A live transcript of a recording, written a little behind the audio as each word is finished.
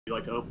you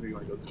like to open or you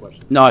want to go to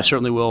questions? No, I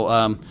certainly will.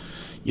 I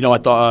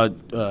thought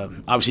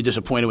obviously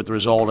disappointed with the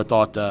result. I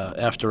thought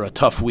after a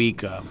tough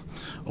week, a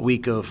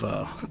week of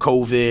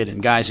COVID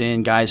and guys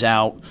in, guys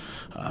out,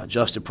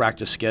 adjusted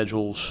practice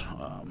schedules,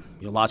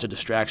 lots of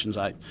distractions.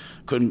 I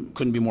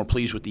couldn't be more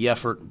pleased with the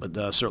effort, but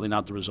certainly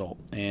not the result.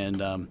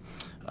 And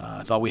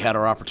I thought we had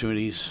our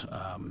opportunities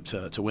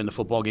to win the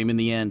football game in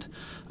the end.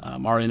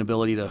 Our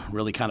inability to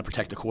really kind of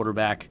protect the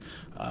quarterback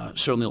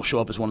certainly will show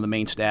up as one of the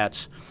main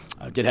stats.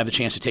 Did have the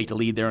chance to take the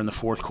lead there in the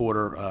fourth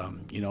quarter.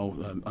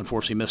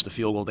 Unfortunately missed the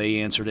field goal. They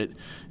answered it,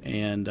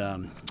 and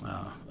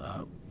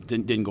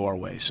didn't go our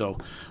way. So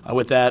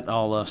with that,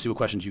 I'll see what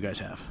questions you guys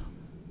have.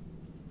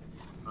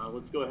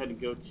 Let's go ahead and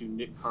go to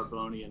Nick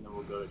Carboni, and then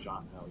we'll go to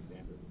Jonathan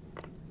Alexander.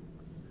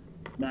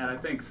 Matt, I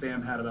think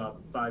Sam had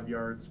about 5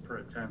 yards per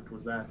attempt.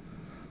 Was that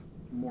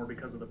more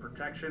because of the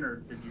protection, or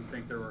did you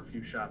think there were a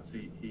few shots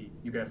you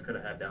guys could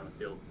have had down the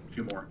field, a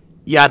few more?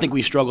 Yeah, I think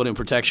we struggled in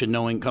protection,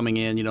 knowing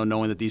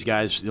that these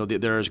guys,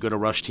 they're as good a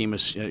rush team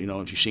as,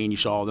 if you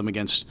saw them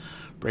against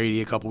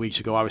Brady a couple weeks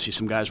ago. Obviously,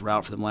 some guys were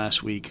out for them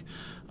last week.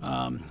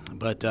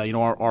 But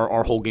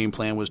our whole game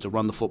plan was to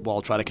run the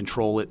football, try to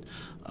control it,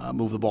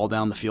 move the ball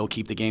down the field,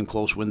 keep the game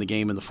close, win the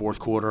game in the fourth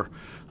quarter.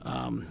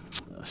 At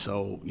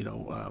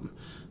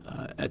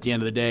the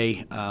end of the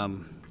day,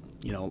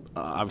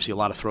 obviously a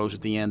lot of throws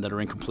at the end that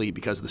are incomplete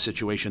because of the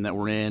situation that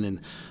we're in,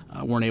 and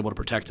weren't able to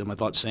protect them. I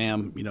thought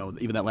Sam,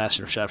 even that last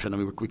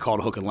interception, we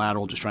called a hook and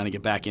lateral, just trying to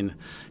get back in,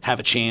 have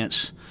a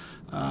chance.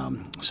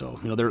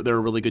 They're a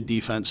really good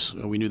defense.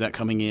 We knew that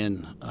coming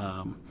in.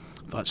 I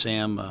thought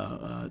Sam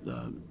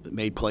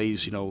made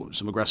plays,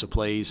 some aggressive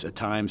plays at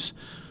times.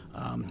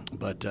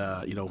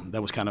 That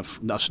was kind of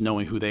us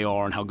knowing who they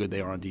are and how good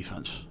they are on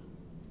defense.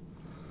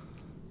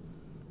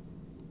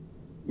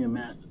 Yeah,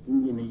 Matt,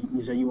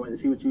 you said you wanted to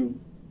see what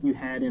you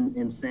had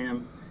in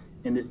Sam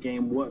in this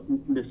game. What,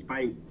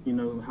 despite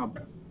how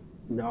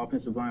the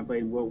offensive line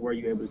played, what were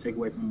you able to take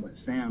away from what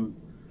Sam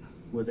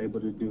was able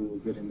to do,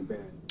 good and the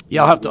bad?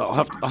 Yeah,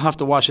 I'll have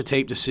to watch the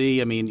tape to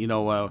see. I mean,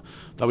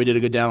 thought we did a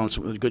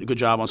good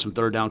job on some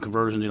third down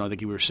conversions. I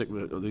think we were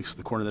at least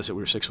according to this, that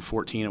we were 6 of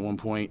 14 at one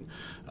point.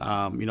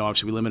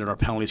 Obviously we limited our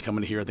penalties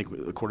coming to here. I think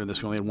according to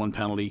this, we only had one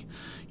penalty.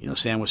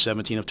 Sam was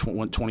 17 of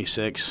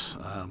 26.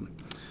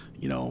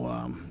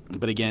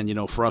 But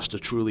again, for us to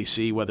truly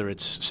see whether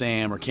it's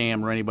Sam or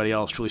Cam or anybody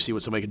else, truly see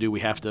what somebody can do,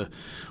 we have to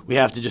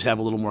just have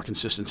a little more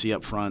consistency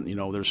up front.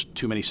 There's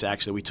too many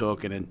sacks that we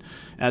took, and then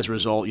as a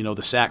result,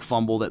 the sack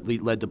fumble that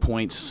led to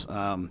points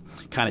kind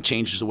of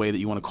changes the way that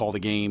you want to call the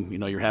game.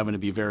 You're having to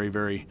be very,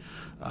 very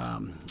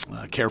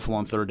careful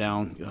on third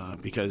down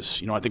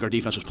because I think our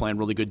defense was playing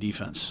really good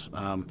defense.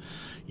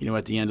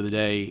 At the end of the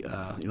day,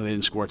 they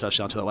didn't score a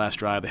touchdown to that last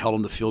drive. They held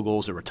them to field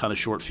goals. There were a ton of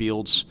short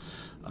fields.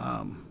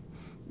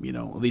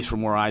 At least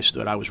from where I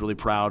stood, I was really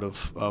proud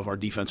of our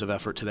defensive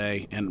effort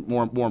today. And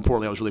more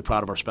importantly, I was really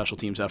proud of our special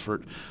teams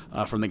effort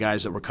from the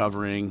guys that were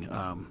covering,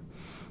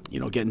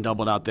 getting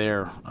doubled out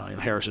there.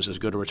 Harris is as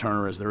good a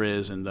returner as there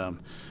is. And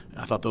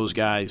I thought those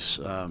guys,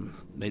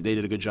 they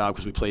did a good job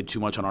because we played too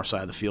much on our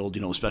side of the field,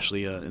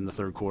 especially in the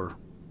third quarter.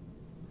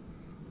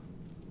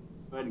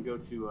 Go ahead and go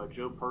to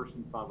Joe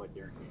Person, followed by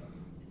Darren Gale.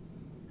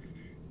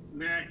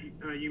 Matt,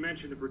 you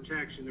mentioned the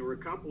protection. There were a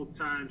couple of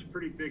times,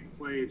 pretty big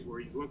plays where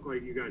you looked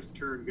like you guys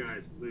turned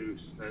guys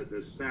loose. The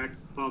sack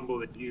fumble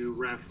that you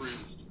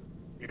referenced,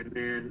 and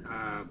then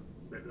on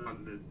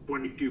the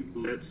 22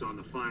 blitz on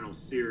the final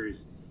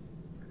series.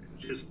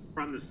 Just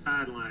from the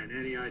sideline,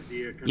 any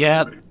idea?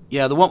 Yeah.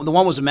 The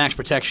one was a max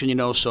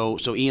protection.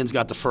 So Ian's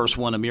got the first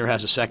one. Amir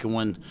has the second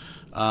one.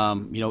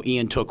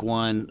 Ian took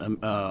one.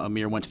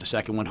 Amir went to the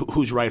second one.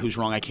 Who's right? Who's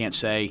wrong? I can't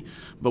say.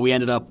 But we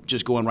ended up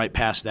just going right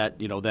past that.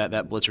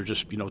 That blitzer,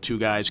 just two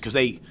guys, because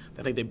I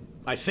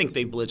think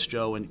they blitzed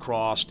Joe and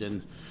crossed,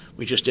 and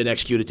we just didn't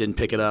execute it, didn't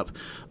pick it up.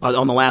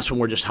 On the last one,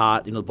 we're just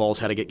hot. The ball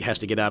has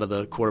to get out of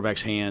the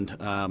quarterback's hand.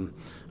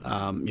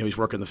 He's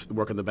working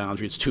the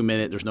boundary. It's 2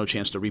 minutes. There's no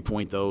chance to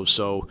repoint those.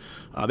 So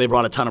they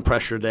brought a ton of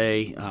pressure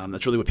today.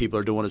 That's really what people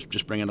are doing, is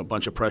just bringing a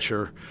bunch of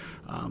pressure.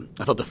 I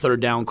thought the third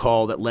down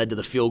call that led to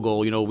the field goal,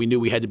 we knew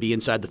we had to be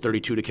inside the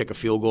 32 to kick a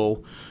field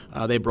goal.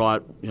 They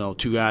brought,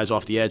 two guys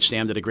off the edge.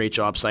 Sam did a great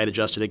job, side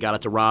adjusted it, got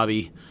it to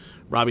Robbie.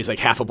 Robbie's like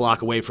half a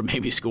block away from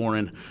maybe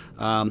scoring.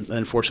 And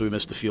unfortunately, we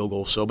missed the field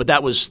goal. So, but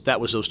that was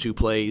those two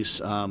plays.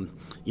 From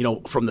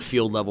the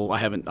field level, I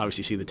haven't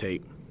obviously seen the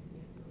tape.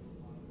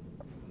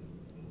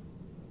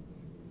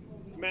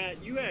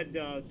 Matt, you had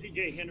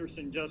C.J.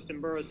 Henderson, Justin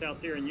Burris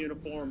out there in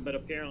uniform, but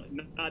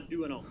apparently not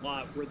doing a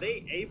lot. Were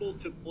they able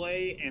to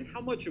play, and how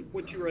much of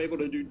what you were able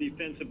to do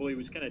defensively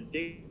was kind of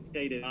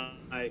dictated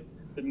by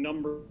the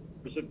numbers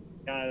of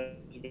guys?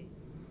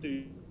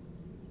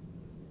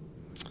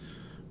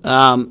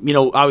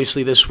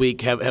 Obviously this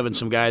week having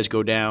some guys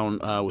go down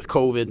with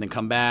COVID and then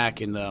come back,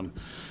 and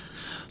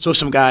so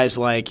some guys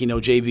like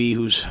JB,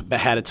 who's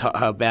had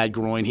a bad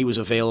groin, he was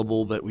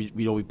available, but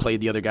we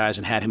played the other guys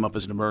and had him up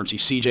as an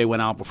emergency. CJ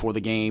went out before the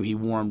game. He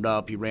warmed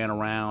up. He ran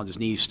around. His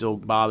knee's still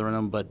bothering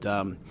him, but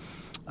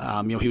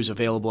He was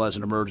available as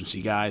an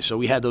emergency guy. So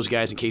we had those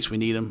guys in case we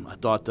need them. I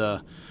thought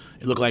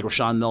it looked like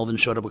Rashawn Melvin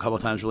showed up a couple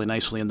of times really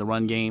nicely in the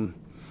run game.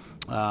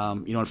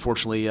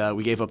 Unfortunately,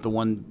 we gave up the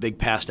one big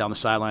pass down the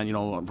sideline,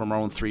 from our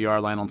own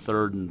 3-yard line on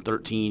 3rd and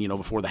 13,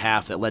 before the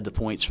half that led to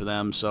points for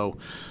them. So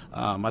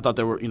I thought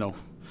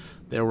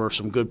there were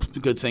some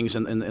good things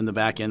in the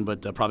back end,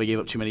 but probably gave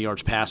up too many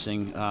yards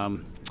passing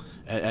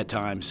at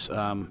times.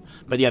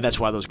 But yeah, that's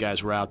why those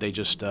guys were out. They're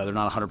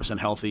not 100%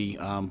 healthy,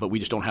 but we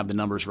just don't have the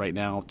numbers right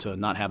now to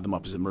not have them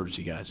up as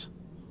emergency guys.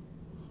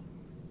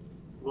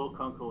 Will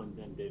Kunkel and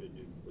then David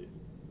Newton, please.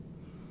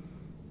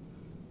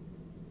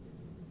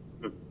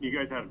 You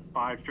guys had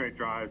 5 straight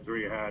drives where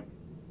you had,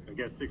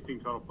 16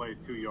 total plays,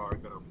 2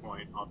 yards at a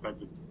point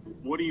offensive.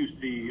 What do you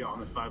see on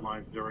the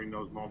sidelines during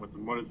those moments,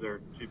 and what is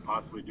there to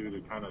possibly do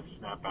to kind of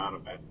snap out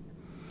of it?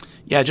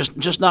 Yeah,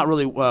 just not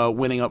really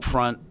winning up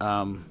front,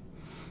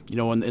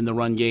 in the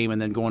run game,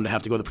 and then going to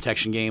have to go to the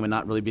protection game and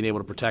not really being able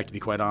to protect, to be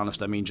quite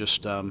honest. I mean,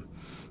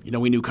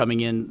 we knew coming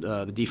in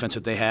the defense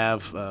that they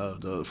have,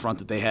 the front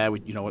that they had.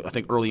 I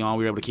think early on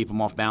we were able to keep them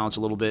off balance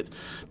a little bit.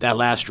 That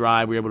last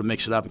drive we were able to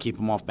mix it up and keep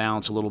them off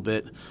balance a little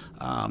bit.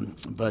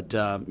 But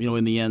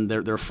in the end,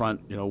 their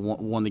front,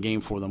 won the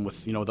game for them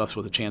with us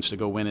with a chance to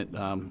go win it.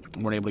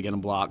 Weren't able to get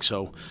them blocked.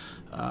 So,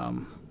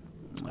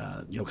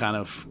 kind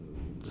of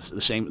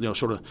the same,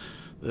 sort of.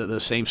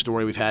 The same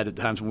story we've had at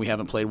times when we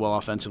haven't played well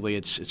offensively.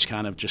 It's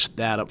kind of just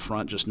that up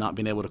front, just not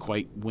being able to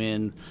quite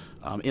win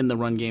in the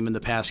run game, in the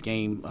pass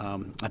game,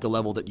 at the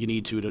level that you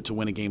need to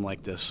win a game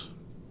like this.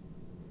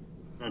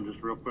 And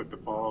just real quick to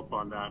follow up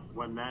on that,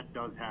 when that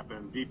does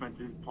happen, defense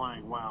is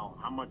playing well.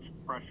 How much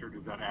pressure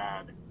does that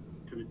add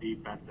to the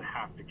defense to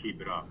have to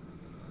keep it up?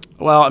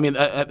 Well, I mean,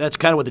 that's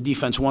kind of what the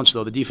defense wants,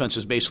 though. The defense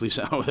is basically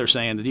what they're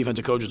saying. The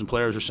defensive coaches and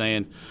players are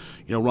saying,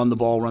 run the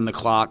ball, run the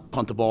clock,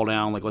 punt the ball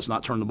down. Let's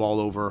not turn the ball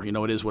over.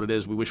 It is what it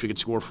is. We wish we could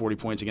score 40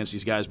 points against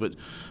these guys, but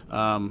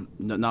not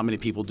many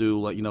people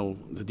do.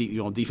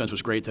 Defense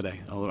was great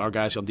today. Our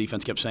guys on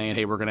defense kept saying,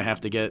 hey, we're going to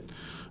have to get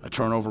a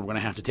turnover. We're going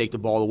to have to take the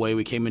ball away.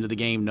 We came into the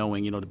game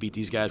knowing, to beat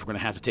these guys, we're going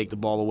to have to take the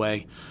ball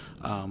away.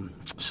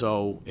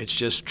 So it's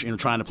just,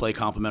 trying to play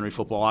complementary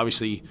football.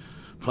 Obviously,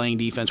 playing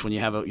defense when you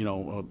have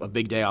a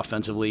big day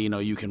offensively,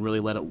 you can really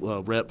let it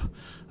rip.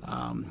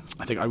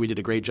 I think we did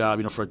a great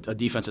job, for a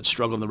defense that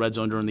struggled in the red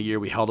zone during the year.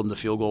 We held them to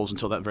field goals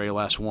until that very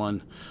last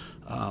one.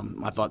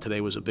 I thought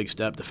today was a big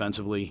step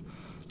defensively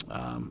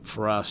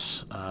for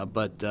us.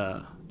 But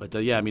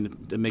yeah, I mean,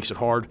 it makes it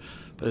hard.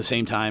 But at the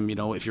same time,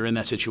 if you're in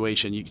that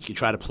situation, you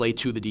try to play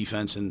to the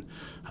defense and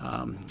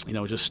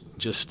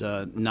just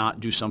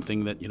not do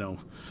something that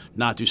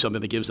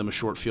gives them a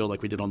short field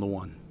like we did on the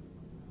one.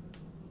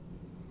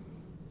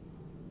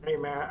 Hey,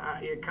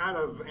 Matt, you kind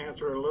of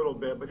answered a little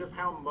bit, but just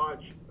how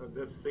much of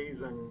this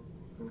season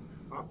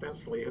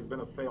offensively has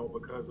been a fail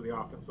because of the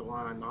offensive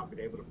line not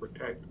being able to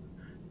protect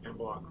and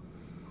block?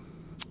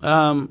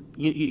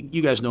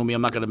 You guys know me.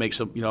 I'm not going to make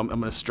some, I'm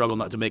going to struggle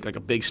not to make like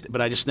a big,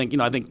 but I just think,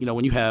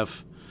 when you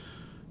have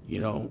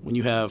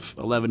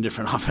 11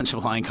 different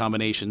offensive line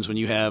combinations, when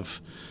you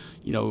have,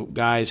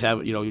 guys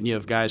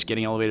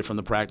getting elevated from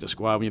the practice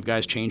squad, when you have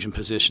guys changing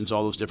positions,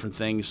 all those different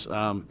things,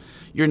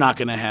 you're not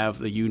going to have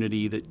the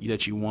unity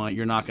that you want.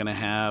 You're not going to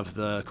have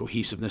the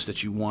cohesiveness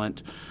that you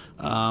want.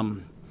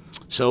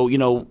 So,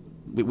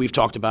 we've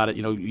talked about it.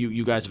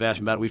 You guys have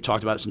asked me about it. We've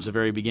talked about it since the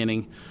very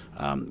beginning.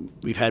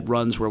 We've had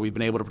runs where we've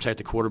been able to protect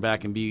the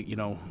quarterback and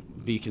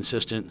be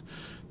consistent.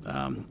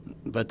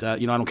 But I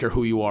don't care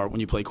who you are when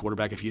you play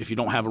quarterback. If you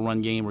don't have a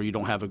run game or you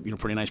don't have a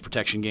pretty nice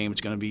protection game,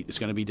 it's going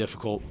to be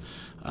difficult.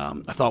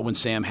 I thought when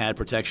Sam had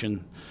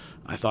protection,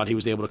 I thought he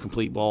was able to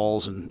complete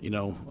balls and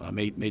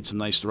made some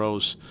nice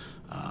throws.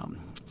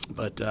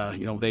 But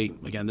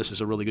this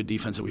is a really good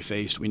defense that we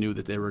faced. We knew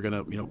that they were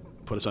going to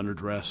put us under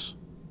duress.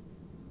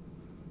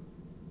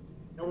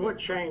 And what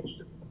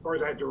changed as far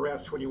as that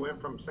duress when you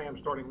went from Sam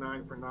starting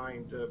 9 for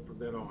 9 to from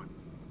then on?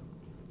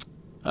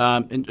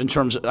 In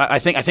terms of, I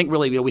think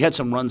really, we had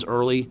some runs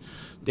early,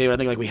 David.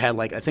 I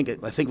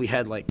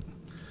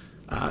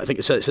think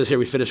it says here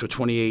we finished with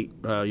 28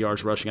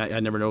 yards rushing. I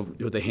never know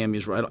what the ham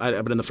is,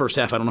 but in the first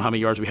half, I don't know how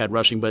many yards we had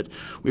rushing, but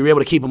we were able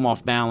to keep them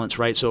off balance,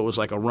 right? So it was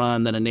like a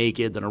run, then a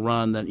naked, then a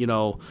run, then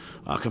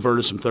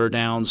converted some third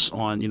downs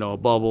on a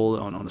bubble,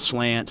 on a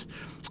slant.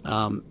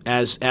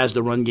 As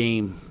the run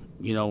game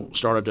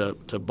started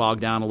to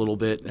bog down a little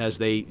bit, as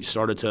they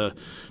started to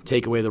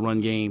take away the run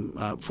game,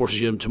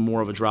 forces you into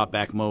more of a drop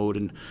back mode,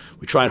 and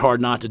we tried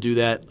hard not to do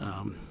that.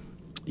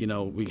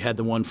 We had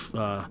the one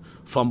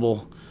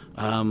fumble.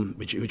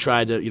 We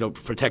tried to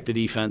protect the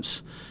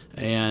defense,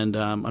 and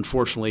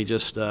unfortunately,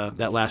 just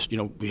that last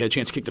we had a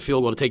chance to kick the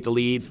field goal to take the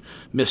lead,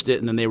 missed it,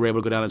 and then they were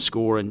able to go down and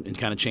score and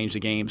kind of change the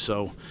game.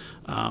 So,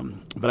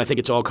 but I think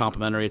it's all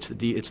complementary.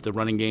 It's the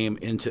running game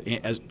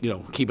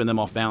keeping them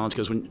off balance,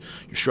 because when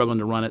you're struggling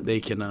to run it,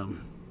 they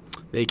can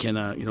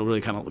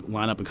really kind of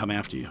line up and come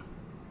after you.